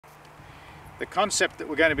The concept that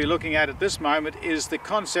we're going to be looking at this moment is the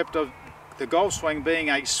concept of the golf swing being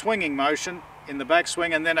a swinging motion in the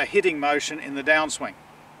backswing and then a hitting motion in the downswing.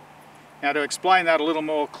 Now, to explain that a little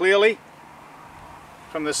more clearly,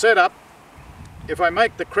 from the setup, if I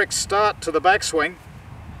make the correct start to the backswing,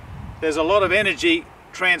 there's a lot of energy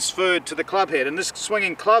transferred to the clubhead, and this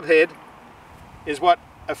swinging clubhead is what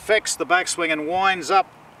affects the backswing and winds up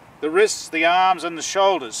the wrists, the arms and the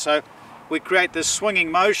shoulders. So we create this swinging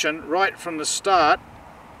motion right from the start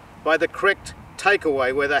by the correct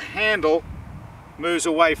takeaway, where the handle moves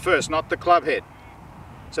away first, not the clubhead.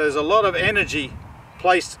 So there's a lot of energy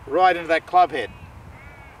placed right into that clubhead.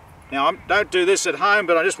 Now, don't do this at home,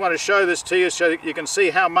 but I just want to show this to you so that you can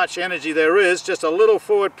see how much energy there is. Just a little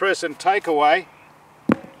forward press and takeaway,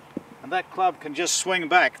 and that club can just swing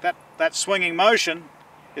back. That swinging motion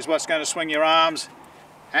is what's going to swing your arms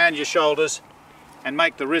and your shoulders and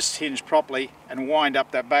make the wrists hinge properly and wind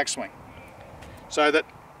up that backswing. So that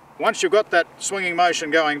once you've got that swinging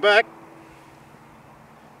motion going back,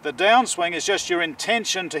 the downswing is just your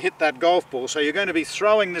intention to hit that golf ball. So you're going to be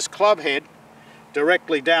throwing this club head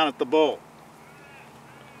directly down at the ball.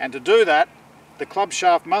 And to do that, the club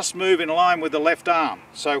shaft must move in line with the left arm.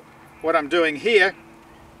 So what I'm doing here,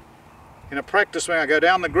 in a practice swing, I go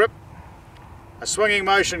down the grip, a swinging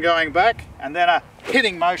motion going back, and then a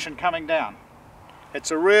hitting motion coming down. It's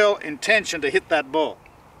a real intention to hit that ball.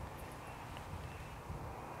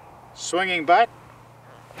 Swinging back,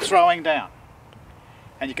 throwing down.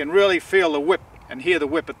 And you can really feel the whip and hear the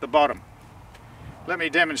whip at the bottom. Let me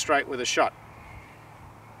demonstrate with a shot.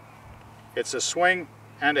 It's a swing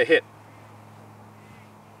and a hit.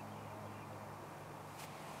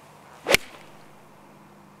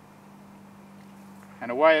 And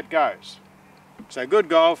away it goes. So good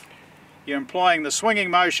golf, you're employing the swinging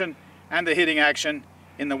motion and the hitting action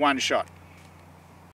in the one shot.